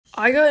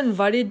I got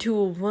invited to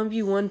a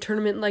 1v1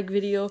 tournament-like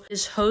video.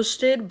 It's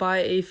hosted by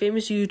a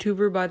famous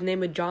YouTuber by the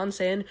name of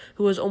JonSan,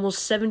 who has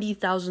almost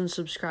 70,000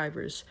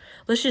 subscribers.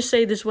 Let's just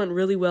say this went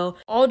really well.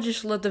 I'll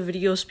just let the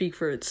video speak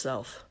for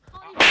itself.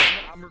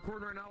 I'm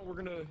recording right now.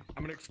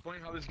 I'm gonna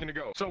explain how this is gonna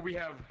go. So we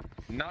have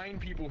 9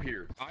 people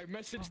here. I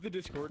messaged the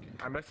Discord.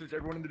 I messaged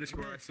everyone in the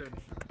Discord. I said,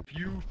 if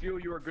you feel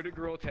you are good at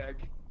Gorilla Tag,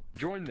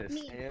 join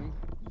this. And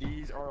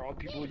these are all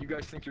people you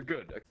guys think you're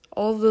good.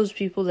 All of those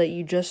people that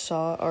you just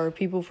saw are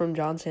people from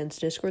JonSan's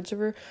Discord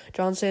server.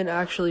 JonSan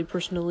actually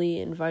personally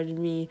invited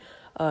me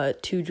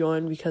to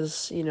join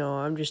because, you know,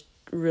 I'm just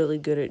really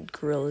good at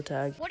Gorilla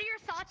Tag. What are your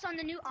thoughts on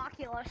the new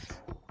Oculus?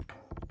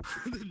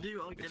 The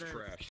new Oculus. It's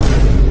trash.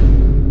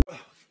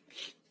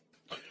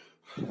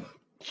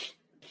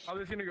 How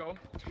this gonna go?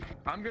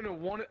 I'm gonna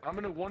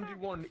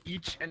 1v1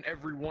 each and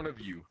every one of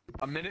you.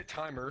 A minute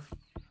timer.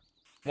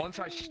 Once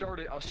I start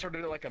it, I'll start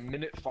it at like a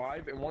minute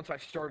 5, and once I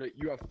start it,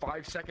 you have a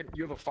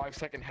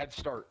 5-second head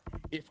start.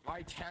 If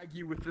I tag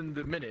you within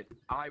the minute,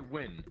 I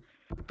win.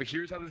 But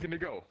here's how this is gonna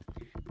go.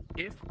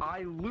 If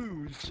I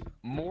lose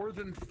more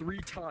than 3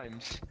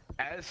 times,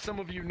 as some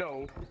of you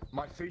know,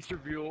 my face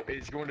reveal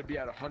is going to be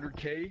at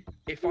 100K.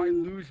 If I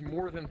lose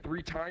more than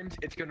 3 times,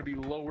 it's going to be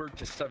lowered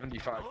to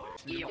 75K.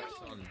 You're my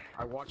son.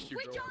 I watched you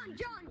grow on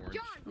YouTube.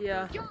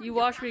 Yeah, you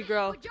watched me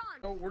grow.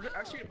 No, we're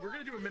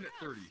gonna do a minute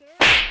 30.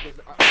 I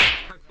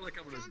feel like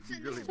I'm gonna be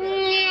really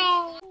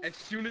bad. As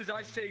soon as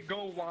I say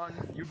go, Juan,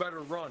 you better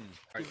run.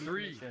 Alright,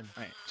 3,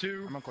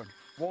 2,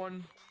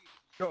 1,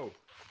 go.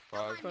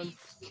 5,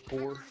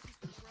 4,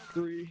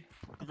 3,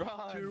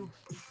 2,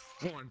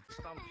 1.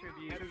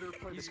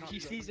 He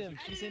sees him.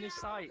 He's in his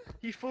sight.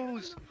 He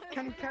falls.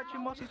 Can he catch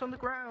him whilst he's on the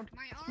ground?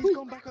 He's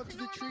gone back up to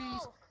the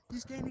trees.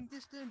 He's gaining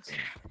distance.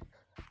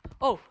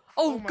 Oh,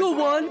 go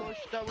Juan!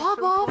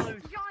 Pop off!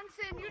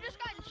 JonSan, you just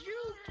got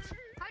juked!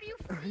 How do you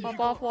Pop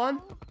off,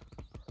 Juan.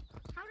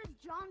 How did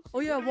JonSan? Oh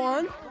yeah,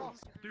 Juan.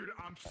 Dude,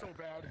 I'm so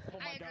bad. Oh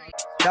my god.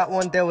 That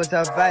one there was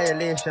a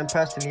violation.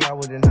 Personally, I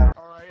wouldn't have.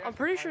 Alright, I'm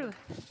pretty sure.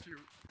 Shoot.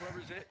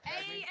 Whoever's it.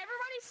 Hey,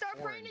 everybody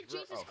start praying to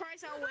Jesus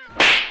Christ, I'll win.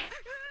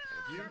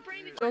 Start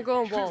praying to Don't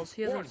go on walls.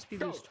 He has a speed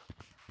boost.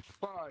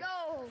 5,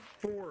 Go!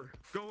 4,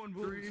 Go on,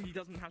 Wolves. He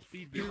doesn't have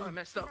speed. Two, I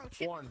messed up.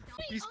 1.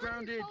 He's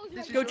grounded.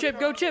 This is Go your Chip,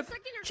 go chance.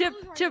 Chip!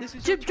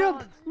 Chip,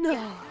 jump!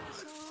 No!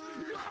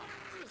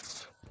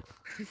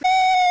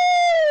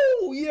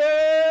 Oh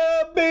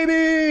yeah,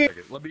 baby!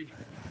 Let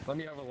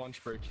me have a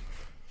lunch break.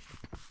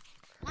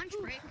 Lunch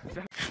break?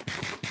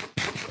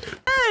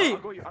 Hey!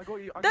 I got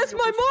you. That's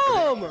my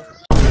mom!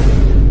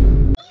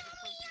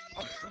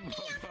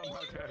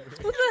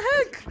 What the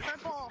heck?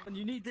 Purple. And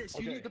you need this.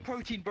 You need the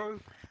protein, bro.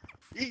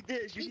 Eat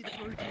this. You need the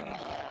protein.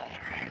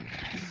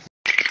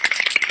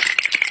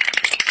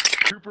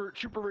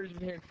 Trooper, raise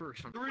your hand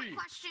first. 3,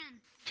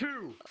 Question.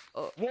 2,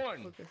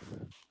 1,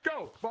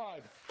 go!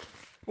 5,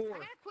 4. I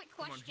got a quick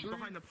Come on, question. he's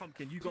behind the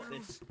pumpkin. You got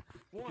this.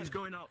 He's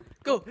going up.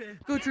 Go, Up here.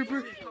 go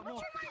Trooper! Come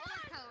on.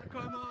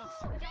 Code. Come on.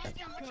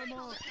 JonSan, what's your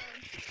code?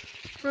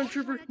 Run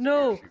Trooper!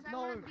 No!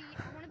 No.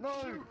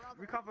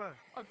 Recover.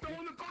 I'm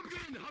throwing the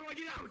pumpkin! How do I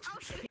get out?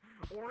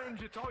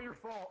 Orange, it's all your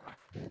fault.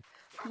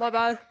 My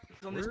bad.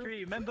 He's on this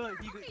tree. Remember,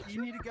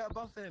 you need to get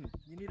above him.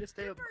 You need to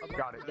stay above.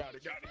 Got it.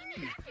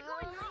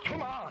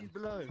 Come on! He's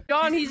below.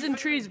 John, he's in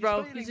trees,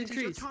 bro. He's in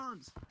trees.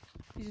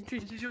 He's in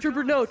trees.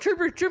 Trooper, no!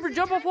 Trooper,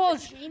 jump off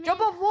walls! Jump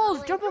off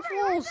walls! Jump off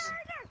walls!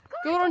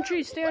 Go on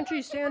trees, stay on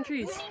trees, stay on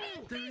trees.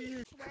 There he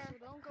is.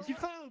 You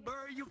fell, bro.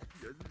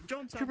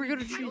 JonSan. Trooper, go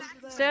to trees.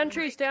 Stay on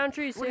trees, stay on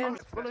trees, stay on.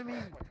 Follow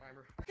me.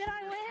 Did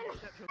I win?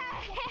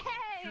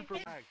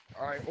 Hey!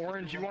 Alright,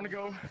 Orange, you wanna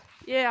go?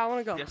 Yeah, I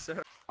wanna go. Yes,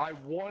 sir. I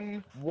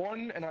won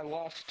 1 and I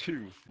lost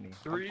 2.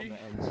 3.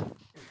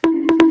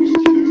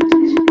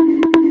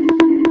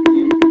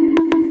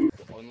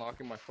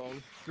 Unlocking my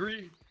phone.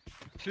 3,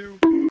 2,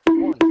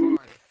 1.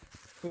 5,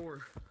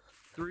 4,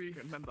 3.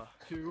 Remember.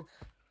 2,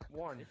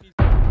 1.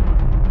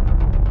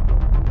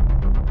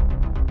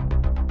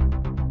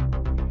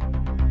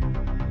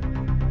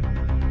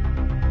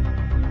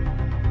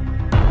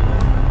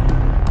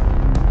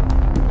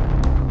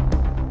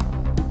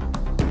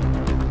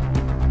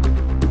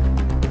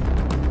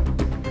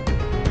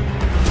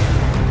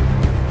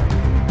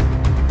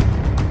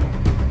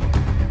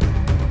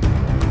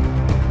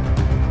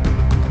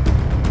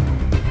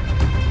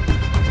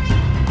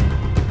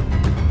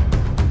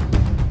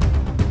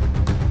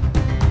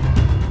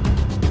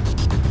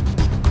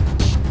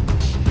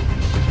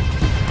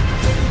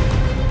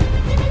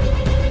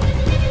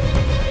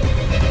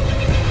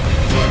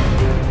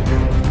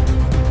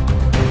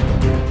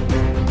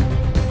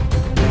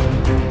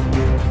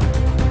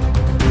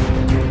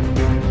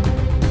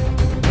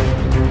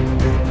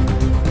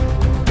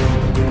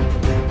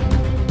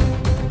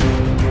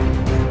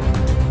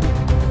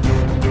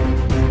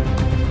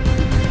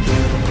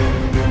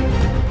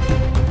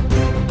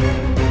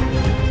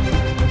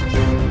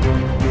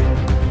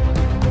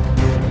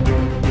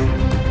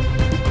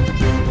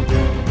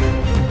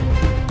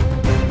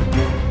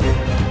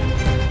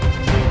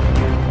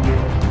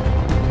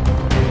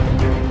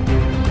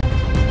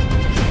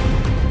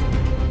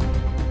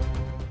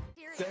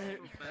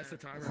 the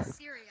timer.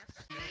 Serious.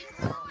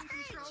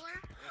 Controller.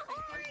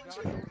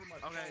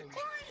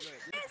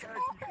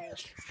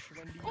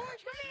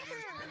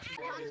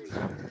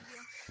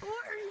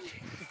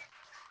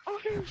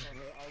 Okay. Orange.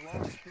 I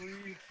lost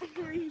 3.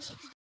 Orange.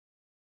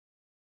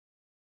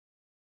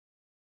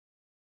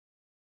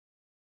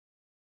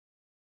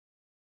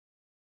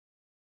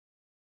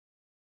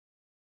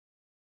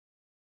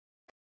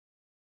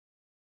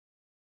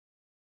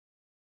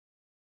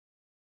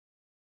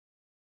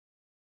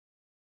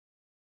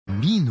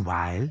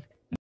 Meanwhile,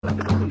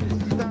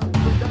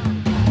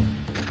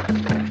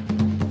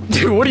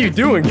 Dude, what are you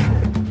doing?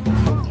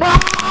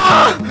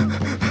 Ah!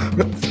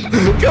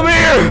 Come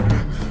here!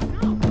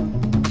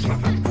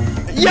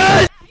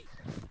 Yes!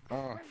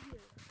 Oh,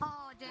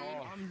 dang.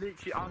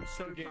 I'm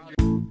so proud.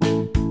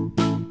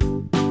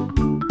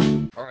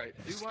 Alright,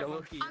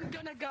 Stella. I'm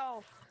gonna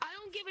go. I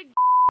don't give a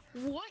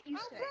what you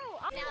say.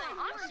 I'm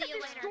gonna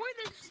destroy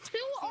this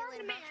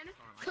 2-armed man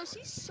because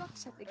he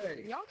sucks at the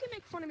game. Y'all can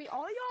make fun of me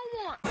all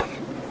y'all want.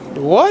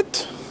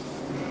 What?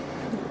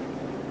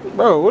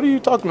 Bro, what are you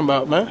talking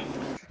about, man?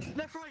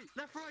 Left, right,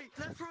 left, right,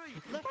 left, right,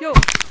 left, Yo.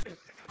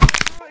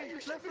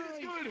 right, left,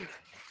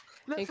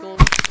 right.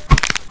 Ankles.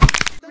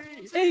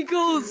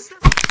 Ankles.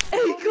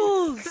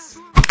 Ankles.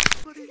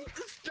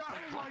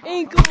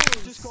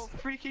 Ankles. Just got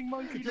freaking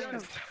monkey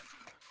down.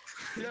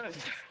 Yes.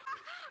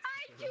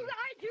 I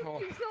do Oh,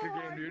 so good game,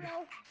 hard, dude. bro.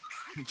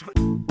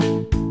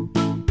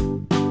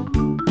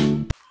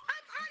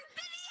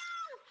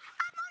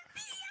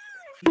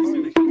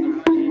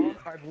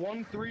 I've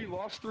won 3,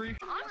 lost 3. I'm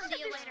gonna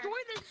destroy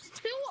this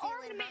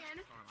 2-armed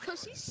man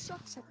because he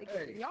sucks at the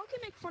game. Y'all can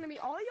make fun of me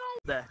all y'all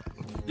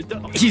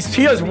want.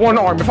 He has 1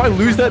 arm. If I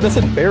lose that, that's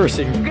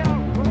embarrassing.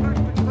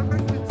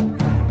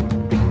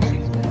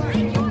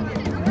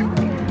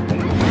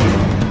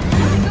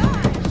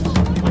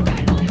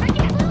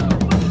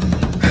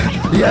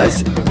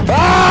 Yes!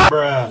 Ah!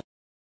 Bruh.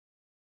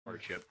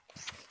 Hardship.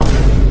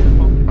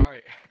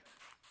 Alright.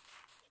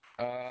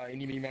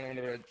 Any man on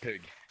the red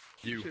pig.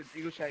 You.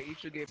 Eagle shot, you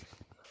should get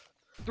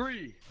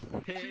 3,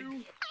 pig. 2,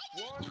 1,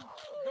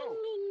 go.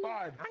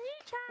 5,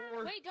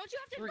 4, Wait, don't you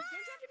have to? 3. Don't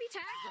you have to be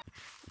tagged?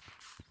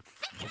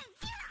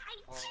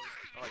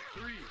 Alright,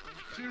 3,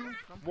 2,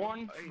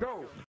 1,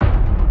 go.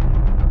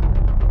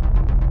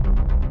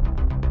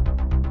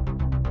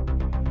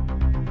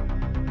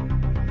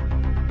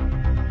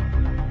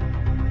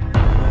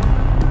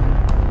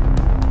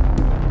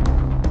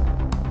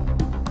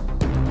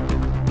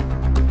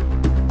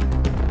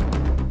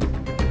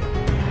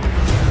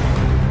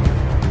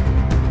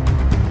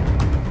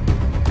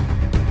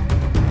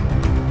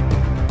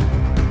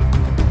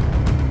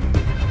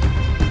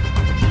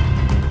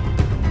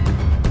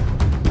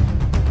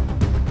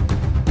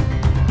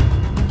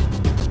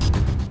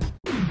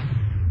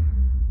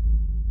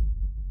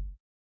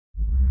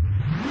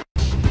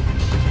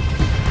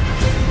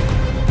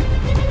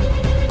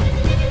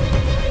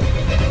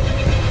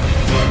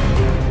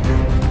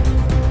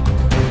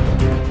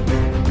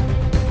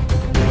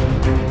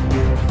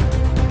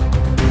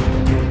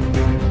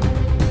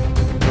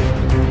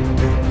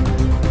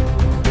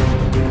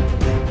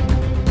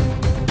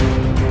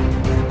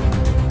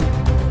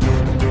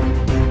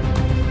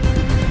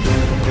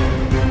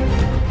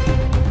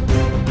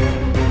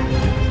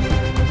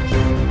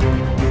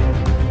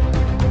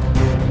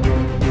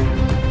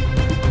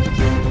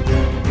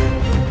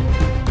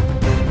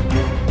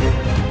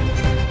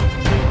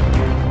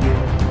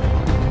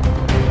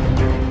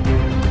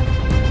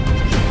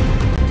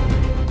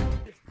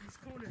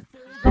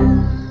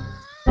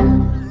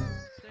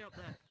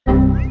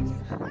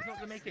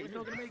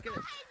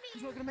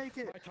 He's not gonna make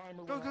it. My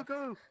timer Go, went go, off.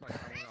 go. My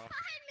timer went off.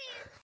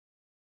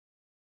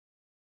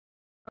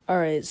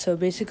 Alright, so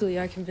basically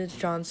I convinced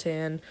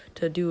JonSan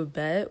to do a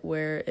bet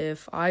where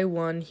if I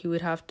won, he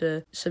would have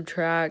to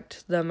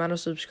subtract the amount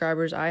of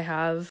subscribers I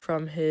have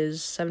from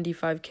his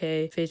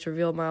 75k face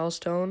reveal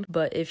milestone.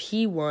 But if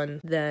he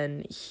won,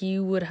 then he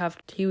would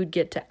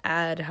get to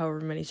add however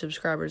many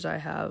subscribers I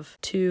have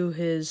to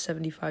his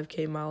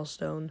 75k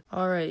milestone.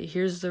 Alright,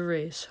 here's the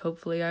race.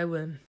 Hopefully I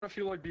win. I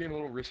feel like being a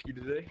little risky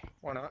today.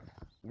 Why not?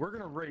 We're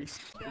gonna race.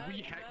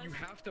 You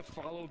have to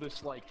follow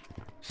this like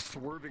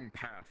swerving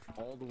path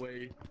all the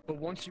way. But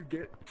once you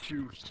get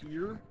to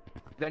here,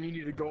 then you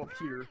need to go up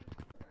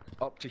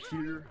to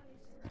here,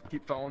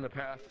 keep following the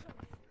path,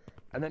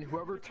 and then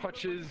whoever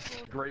touches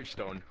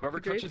gravestone,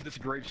 touches this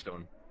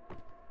gravestone.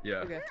 Yeah.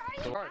 Okay.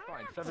 So, alright,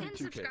 fine.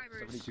 72k.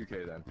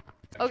 72k then.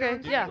 Okay,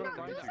 yeah.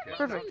 72K.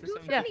 Perfect.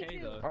 Yeah.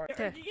 Alright.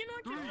 Okay.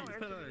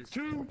 3,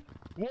 2,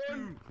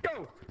 1,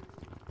 go!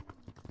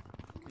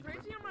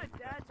 Crazy how my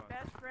dad's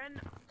best friend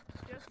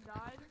just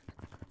died,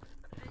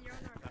 and you're on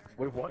our third.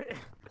 Wait, what?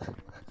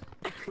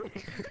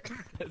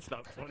 That's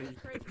not funny.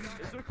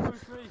 It's a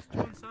close race.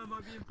 JonSan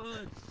might be in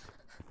third.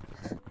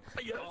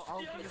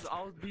 Yes,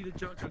 I'll be the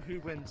judge on who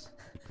wins.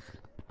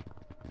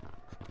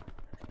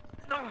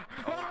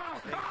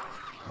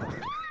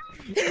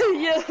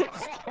 Yes.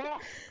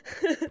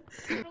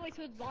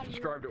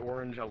 Subscribe to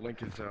Orange. I'll link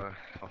his.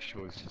 I'll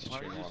show his Why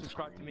channel. don't you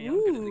subscribe to me? I'm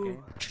good at the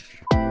game.